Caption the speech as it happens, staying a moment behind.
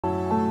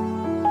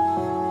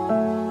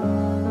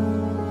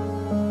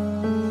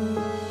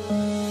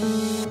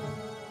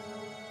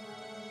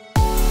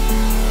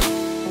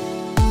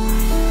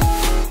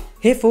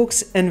Hey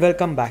folks, and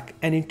welcome back.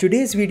 And in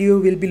today's video,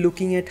 we'll be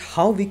looking at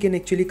how we can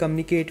actually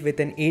communicate with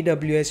an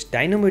AWS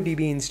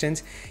DynamoDB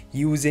instance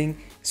using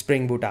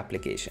Spring Boot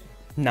application.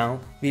 Now,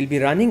 we'll be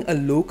running a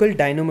local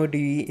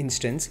DynamoDB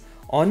instance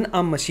on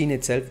our machine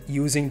itself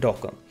using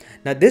Docker.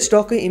 Now, this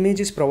Docker image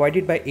is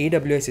provided by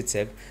AWS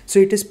itself, so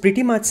it is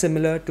pretty much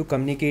similar to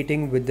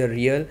communicating with the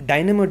real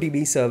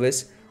DynamoDB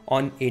service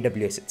on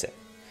AWS itself.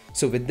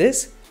 So with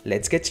this,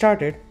 let's get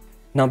started.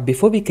 Now,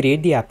 before we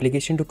create the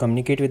application to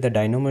communicate with the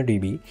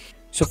DynamoDB,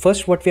 so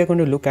first what we are going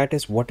to look at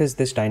is what is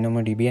this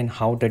DynamoDB and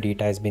how the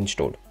data has been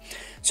stored.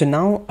 So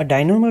now a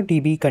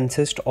DynamoDB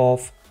consists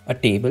of a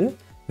table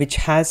which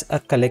has a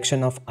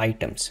collection of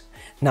items.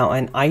 Now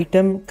an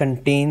item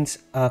contains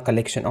a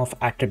collection of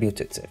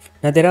attributes itself.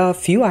 Now there are a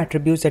few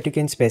attributes that you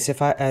can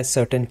specify as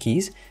certain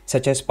keys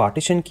such as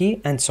partition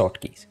key and sort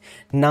keys.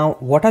 Now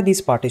what are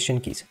these partition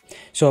keys?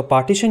 So a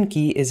partition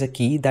key is a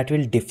key that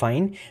will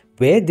define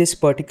where this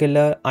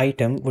particular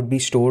item would be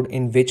stored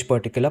in which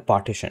particular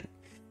partition.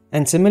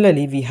 And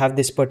similarly, we have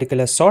this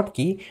particular sort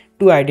key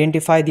to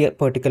identify the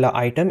particular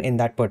item in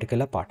that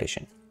particular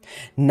partition.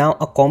 Now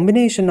a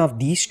combination of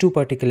these two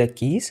particular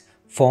keys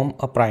form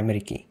a primary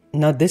key.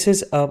 Now this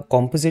is a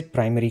composite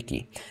primary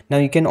key. Now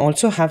you can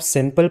also have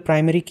simple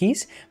primary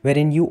keys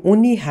wherein you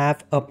only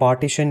have a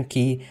partition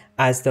key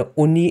as the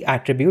only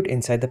attribute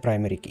inside the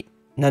primary key.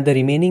 Now the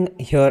remaining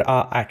here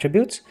are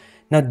attributes.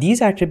 Now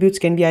these attributes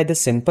can be either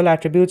simple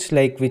attributes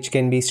like which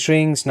can be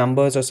strings,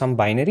 numbers or some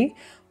binary,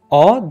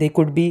 or they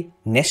could be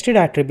nested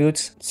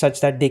attributes such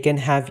that they can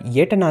have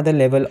yet another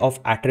level of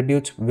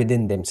attributes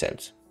within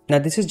themselves. Now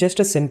this is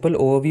just a simple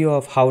overview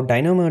of how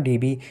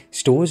DynamoDB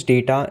stores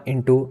data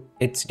into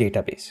its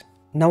database.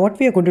 Now what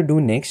we are going to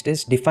do next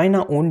is define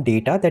our own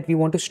data that we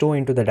want to store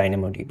into the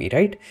DynamoDB,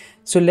 right?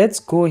 So let's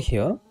go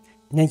here.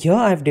 Now here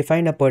I've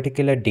defined a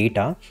particular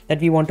data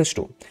that we want to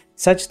store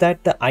such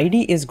that the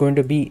ID is going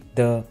to be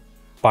the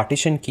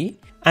partition key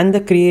and the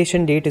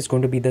creation date is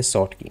going to be the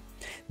sort key.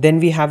 Then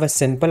we have a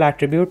simple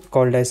attribute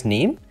called as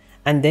name,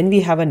 and then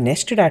we have a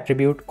nested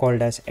attribute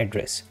called as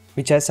address,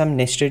 which has some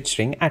nested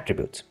string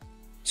attributes.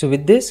 So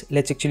with this,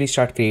 let's actually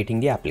start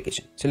creating the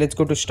application. So let's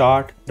go to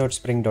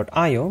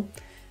start.spring.io.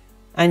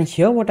 And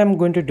here what I'm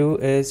going to do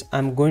is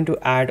I'm going to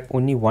add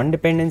only one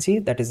dependency,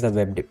 that is the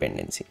web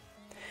dependency.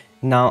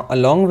 Now,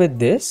 along with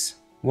this,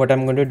 what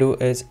I'm going to do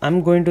is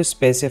I'm going to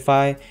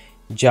specify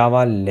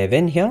Java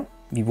 11 here.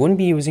 We won't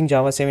be using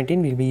Java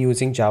 17, we'll be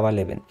using Java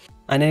 11.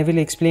 And I will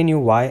explain you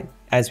why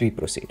as we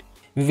proceed.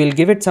 We will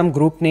give it some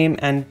group name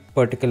and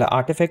particular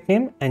artifact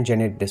name and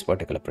generate this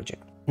particular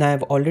project. Now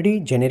I've already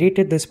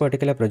generated this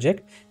particular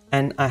project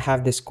and I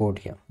have this code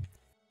here.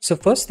 So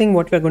first thing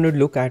what we're going to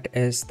look at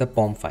is the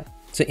POM file.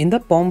 So in the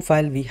POM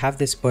file, we have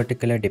this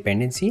particular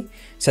dependency.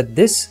 So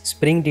this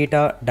Spring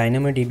Data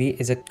DynamoDB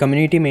is a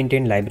community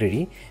maintained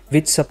library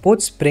which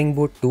supports Spring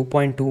Boot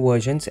 2.2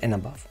 versions and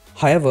above.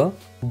 However,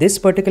 this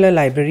particular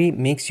library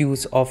makes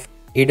use of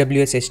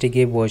AWS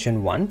SDK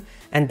version 1,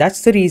 and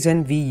that's the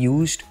reason we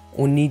used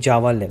only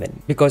Java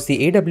 11, because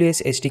the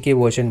AWS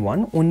SDK version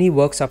 1 only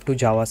works up to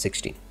Java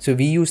 16. So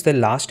we use the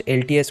last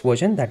LTS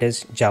version, that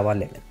is Java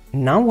 11.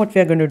 Now what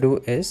we are going to do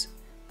is,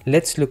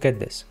 let's look at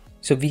this.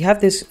 So we have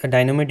this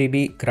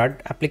DynamoDB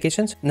CRUD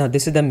applications. Now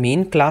this is the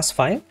main class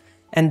file.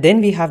 And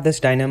then we have this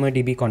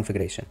DynamoDB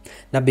configuration.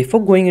 Now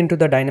before going into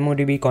the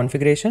DynamoDB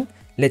configuration,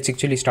 let's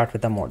actually start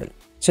with the model.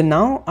 So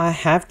now I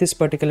have this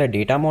particular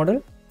data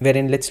model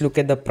wherein let's look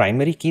at the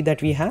primary key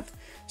that we have.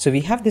 So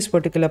we have this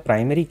particular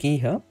primary key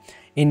here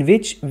in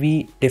which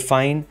we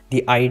define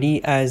the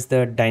ID as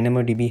the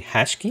DynamoDB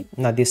hash key.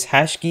 Now this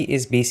hash key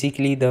is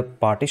basically the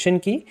partition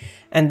key.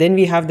 And then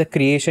we have the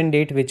creation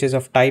date, which is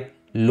of type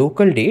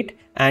local date.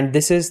 And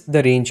this is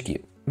the range key,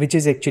 which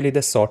is actually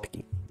the sort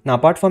key. Now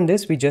apart from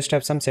this, we just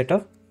have some set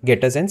of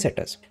getters and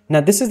setters.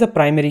 Now this is the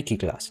primary key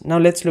class. Now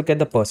let's look at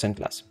the person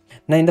class.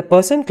 Now in the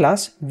person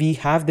class, we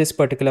have this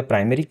particular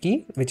primary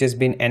key, which has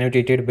been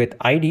annotated with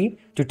ID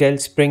to tell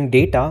Spring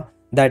Data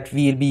that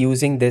we will be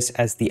using this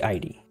as the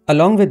ID.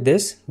 Along with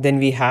this, then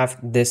we have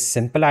this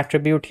simple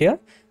attribute here,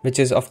 which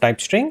is of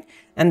type string.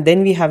 And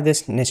then we have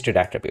this nested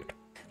attribute.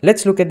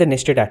 Let's look at the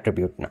nested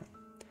attribute now.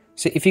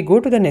 So if we go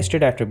to the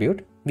nested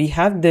attribute, we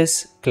have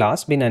this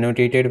class been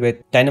annotated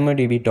with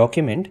DynamoDB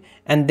document,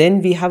 and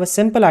then we have a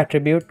simple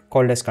attribute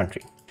called as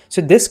country.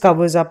 So this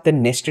covers up the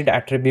nested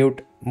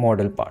attribute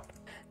model part.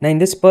 Now in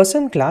this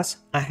person class,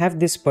 I have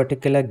this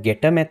particular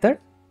getter method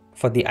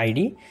for the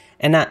ID,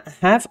 and I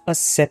have a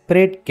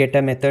separate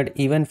getter method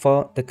even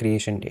for the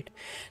creation date.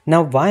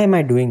 Now why am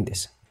I doing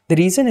this? The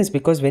reason is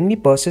because when we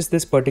persist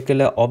this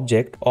particular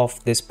object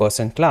of this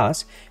person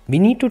class, we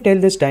need to tell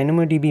this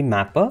DynamoDB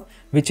mapper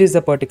which is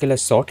the particular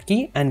sort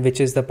key and which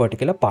is the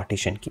particular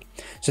partition key.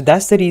 So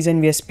that's the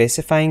reason we are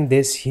specifying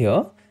this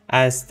here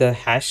as the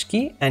hash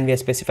key, and we are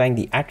specifying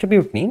the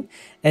attribute name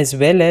as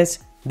well as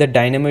the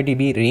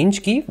DynamoDB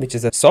range key, which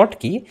is a sort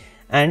key,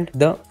 and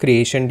the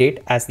creation date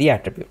as the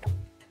attribute.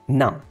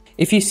 Now,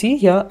 if you see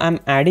here, I'm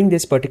adding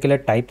this particular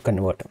type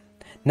converter.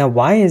 Now,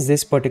 why is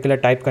this particular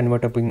type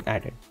converter being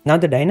added? Now,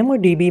 the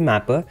DynamoDB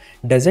mapper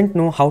doesn't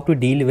know how to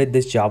deal with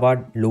this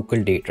Java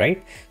local date,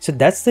 right? So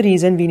that's the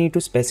reason we need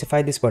to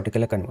specify this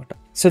particular converter.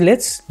 So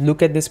let's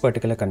look at this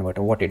particular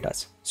converter, what it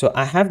does. So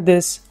I have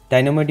this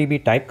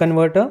DynamoDB type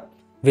converter,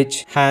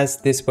 which has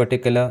this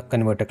particular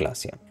converter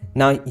class here.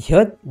 Now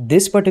here,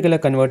 this particular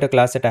converter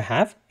class that I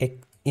have, it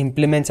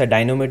implements a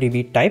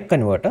DynamoDB type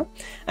converter.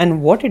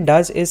 And what it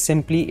does is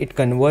simply it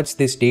converts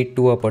this date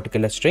to a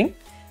particular string,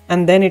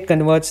 and then it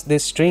converts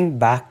this string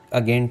back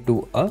again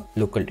to a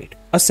local date.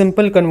 A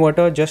simple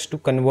converter just to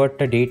convert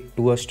the date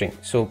to a string.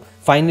 So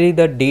finally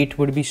the date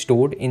would be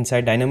stored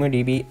inside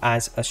DynamoDB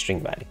as a string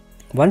value.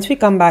 Once we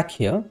come back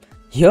here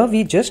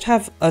we just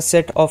have a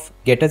set of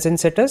getters and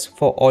setters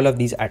for all of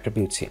these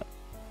attributes here.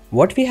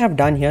 What we have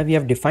done here, we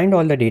have defined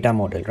all the data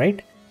model, right?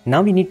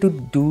 Now we need to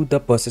do the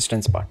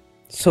persistence part.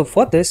 So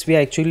for this, we are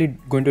actually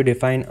going to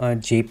define a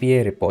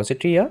JPA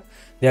repository here.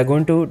 We are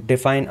going to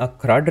define a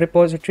CRUD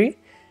repository,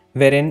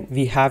 wherein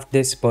we have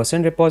this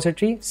person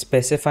repository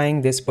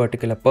specifying this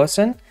particular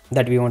person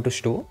that we want to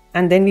store.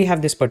 And then we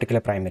have this particular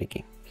primary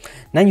key.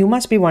 Now you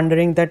must be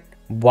wondering that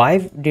why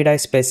did I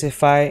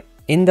specify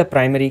in the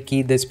primary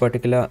key this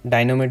particular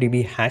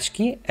DynamoDB hash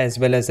key as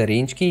well as the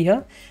range key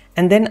here,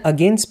 and then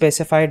again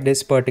specified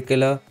this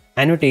particular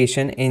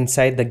annotation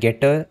inside the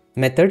getter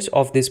methods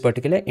of this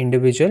particular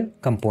individual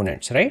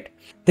components, right?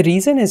 The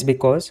reason is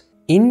because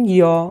in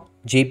your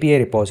JPA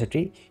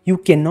repository, you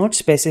cannot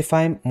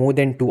specify more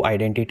than 2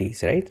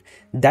 identities, right?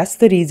 That's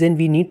the reason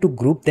we need to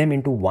group them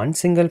into one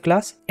single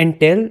class and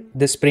tell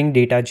the Spring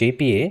Data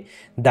JPA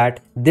that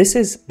this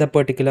is the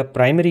particular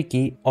primary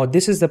key or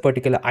this is the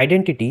particular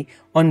identity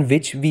on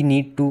which we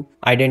need to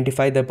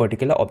identify the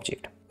particular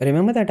object.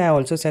 Remember that I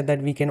also said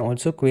that we can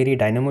also query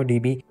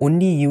DynamoDB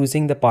only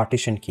using the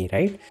partition key,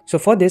 right? So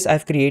for this,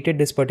 I've created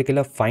this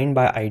particular find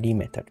by ID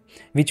method,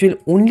 which will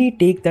only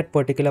take that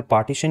particular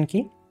partition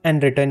key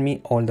and return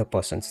me all the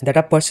persons that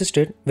are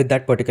persisted with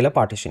that particular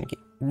partition key.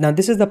 Now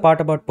this is the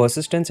part about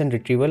persistence and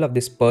retrieval of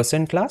this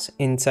person class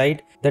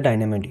inside the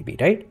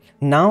DynamoDB, right?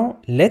 Now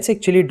let's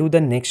actually do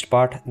the next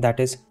part, that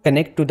is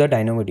connect to the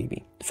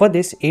DynamoDB. For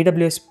this,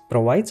 AWS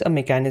provides a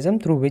mechanism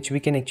through which we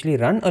can actually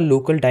run a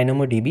local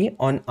DynamoDB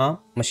on our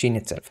machine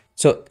itself.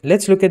 So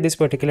let's look at this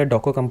particular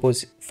Docker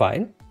Compose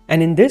file.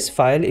 And in this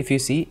file, if you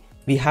see,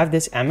 we have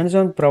this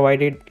Amazon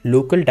provided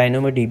local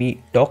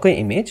DynamoDB Docker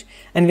image,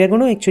 and we are going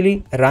to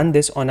actually run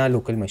this on our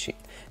local machine.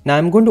 Now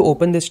I'm going to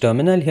open this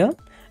terminal here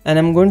and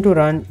I'm going to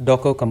run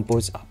Docker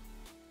Compose up.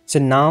 So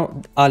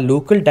now our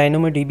local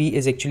DynamoDB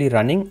is actually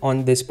running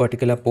on this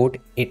particular port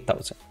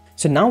 8000.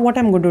 So now what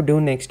I'm going to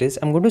do next is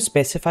I'm going to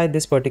specify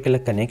this particular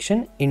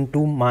connection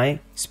into my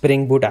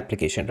Spring Boot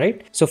application,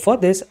 right? So for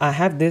this, I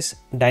have this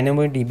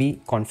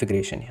DynamoDB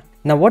configuration here.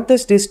 Now what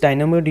does this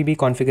DynamoDB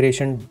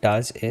configuration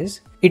does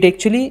is it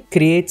actually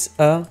creates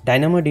a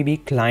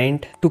DynamoDB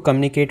client to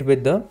communicate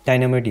with the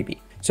DynamoDB.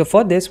 So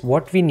for this,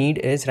 what we need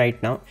is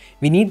right now,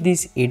 we need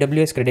these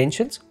AWS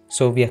credentials.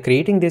 So we are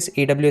creating this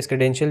AWS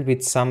credential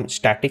with some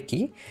static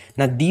key.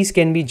 Now these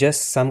can be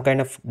just some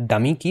kind of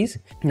dummy keys.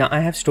 Now I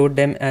have stored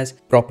them as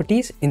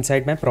properties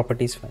inside my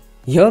properties file.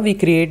 Here we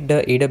create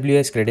the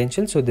AWS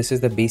credential. So this is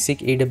the basic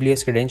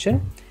AWS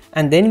credential.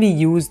 And then we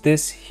use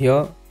this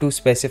here to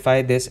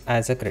specify this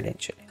as a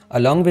credential.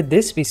 Along with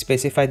this, we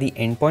specify the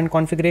endpoint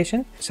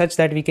configuration such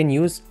that we can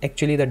use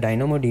actually the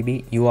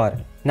DynamoDB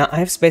URL. Now I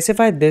have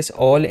specified this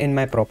all in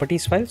my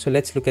properties file. So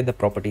let's look at the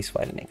properties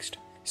file next.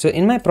 So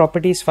in my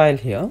properties file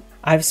here,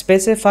 I've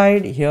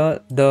specified here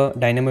the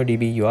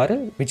DynamoDB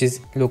URL, which is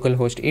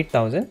localhost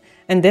 8000.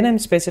 And then I'm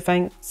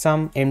specifying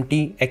some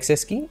empty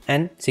access key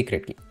and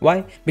secret key.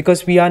 Why?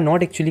 Because we are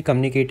not actually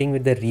communicating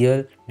with the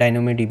real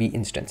DynamoDB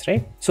instance,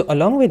 right? So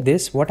along with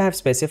this, what I have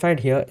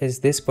specified here is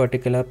this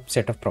particular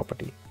set of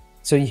property.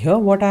 So here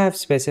what I have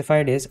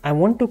specified is I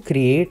want to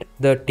create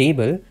the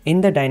table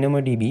in the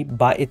DynamoDB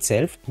by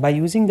itself by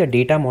using the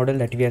data model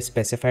that we have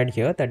specified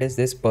here, that is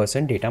this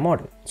person data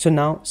model. So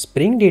now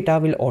Spring Data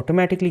will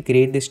automatically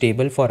create this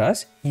table for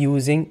us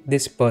using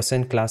this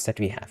person class that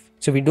we have.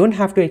 So we don't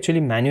have to actually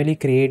manually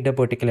create the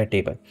particular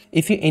table.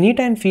 If you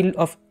anytime feel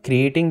of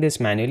creating this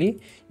manually,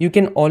 you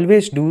can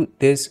always do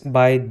this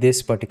by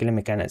this particular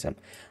mechanism.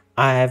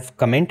 I have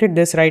commented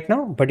this right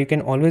now, but you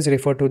can always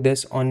refer to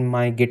this on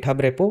my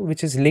GitHub repo,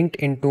 which is linked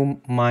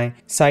into my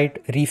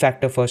site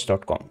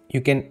refactorfirst.com. You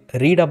can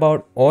read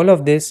about all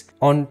of this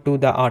onto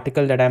the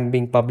article that I'm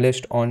being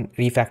published on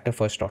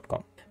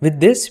refactorfirst.com. With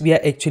this, we are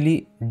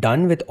actually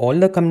done with all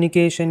the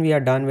communication. We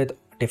are done with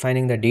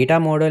defining the data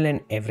model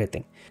and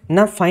everything.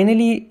 Now,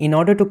 finally, in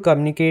order to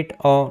communicate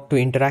or to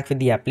interact with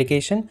the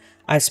application,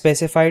 I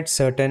specified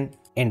certain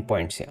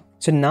endpoints here.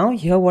 So now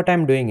here what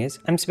I'm doing is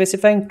I'm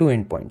specifying 2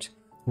 endpoints.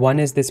 One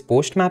is this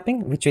post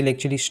mapping, which will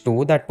actually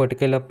store that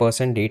particular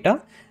person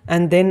data.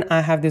 And then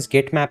I have this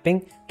get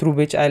mapping through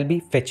which I'll be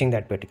fetching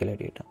that particular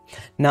data.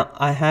 Now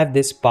I have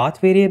this path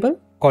variable,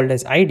 called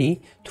as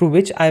ID, through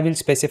which I will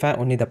specify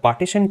only the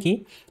partition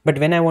key. But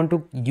when I want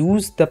to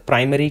use the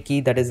primary key,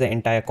 that is the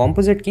entire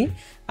composite key,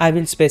 I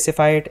will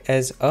specify it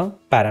as a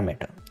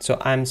parameter. So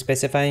I'm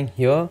specifying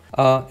here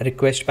a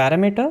request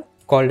parameter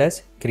called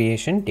as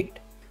creation date.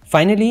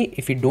 Finally,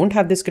 if we don't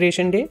have this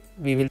creation date,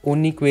 we will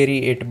only query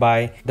it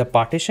by the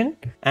partition.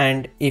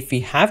 And if we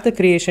have the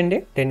creation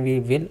date, then we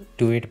will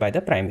do it by the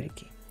primary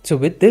key. So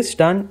with this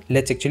done,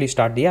 let's actually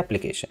start the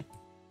application.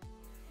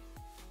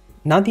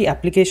 Now the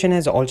application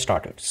has all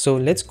started. So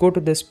let's go to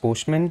this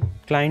Postman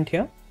client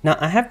here. Now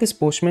I have this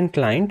Postman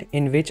client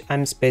in which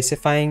I'm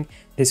specifying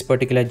this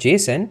particular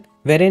JSON,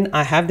 wherein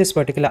I have this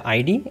particular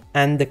ID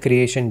and the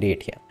creation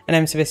date here. And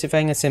I'm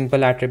specifying a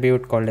simple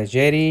attribute called as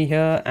Jerry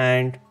here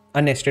and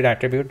a nested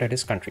attribute that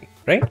is country,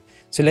 right?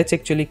 So let's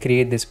actually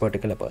create this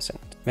particular person.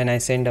 When I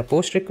send a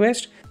post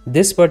request,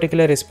 this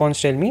particular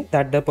response tells me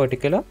that the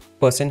particular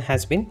person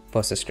has been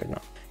persisted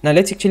now. Now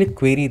let's actually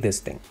query this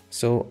thing.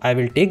 So I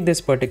will take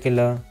this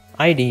particular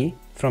ID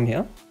from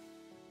here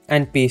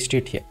and paste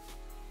it here.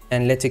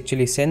 And let's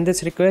actually send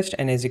this request.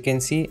 And as you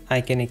can see, I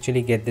can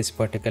actually get this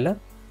particular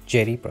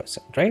Jerry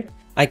person, right?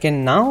 I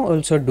can now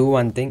also do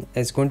one thing,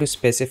 is going to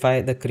specify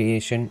the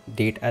creation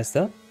date as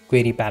the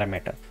query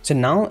parameter. So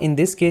now in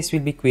this case,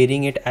 we'll be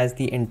querying it as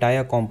the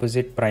entire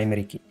composite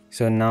primary key.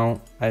 So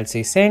now I'll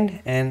say send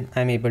and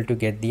I'm able to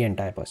get the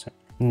entire person.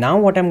 Now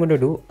what I'm going to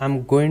do,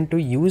 I'm going to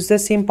use the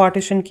same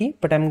partition key,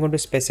 but I'm going to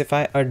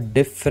specify a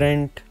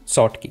different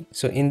sort key.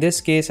 So in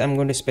this case, I'm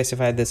going to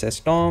specify this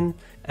as Tom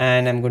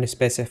and I'm going to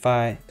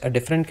specify a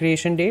different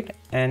creation date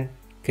and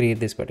create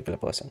this particular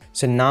person.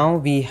 So now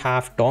we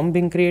have Tom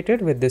being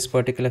created with this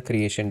particular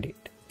creation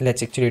date.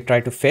 Let's actually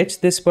try to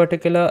fetch this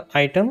particular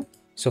item.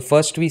 So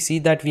first we see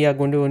that we are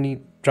going to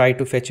only try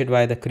to fetch it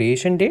via the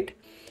creation date.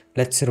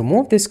 Let's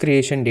remove this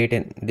creation date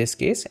in this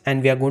case,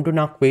 and we are going to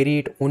now query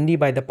it only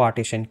by the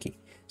partition key.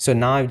 So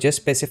now I've just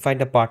specified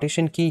the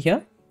partition key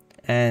here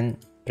and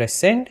press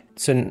send.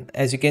 So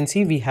as you can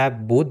see, we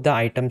have both the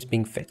items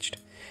being fetched.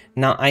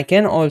 Now I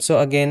can also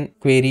again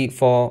query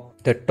for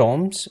the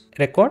Tom's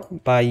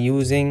record by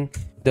using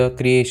the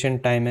creation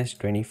time as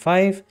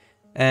 25,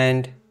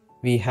 and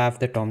we have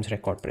the Tom's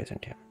record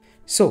present here.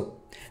 So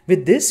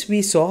with this,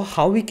 we saw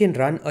how we can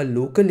run a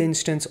local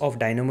instance of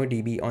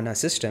DynamoDB on our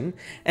system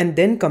and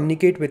then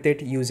communicate with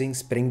it using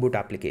Spring Boot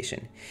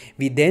application.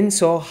 We then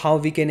saw how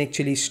we can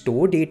actually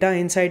store data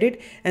inside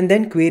it and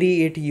then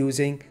query it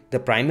using the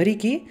primary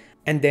key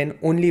and then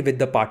only with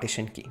the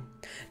partition key.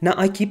 Now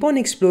I keep on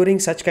exploring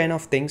such kind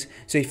of things.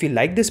 So if you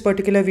like this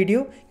particular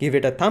video, give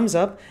it a thumbs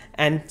up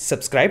and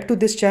subscribe to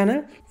this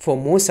channel for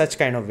more such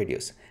kind of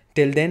videos.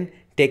 Till then,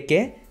 take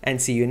care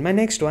and see you in my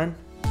next one.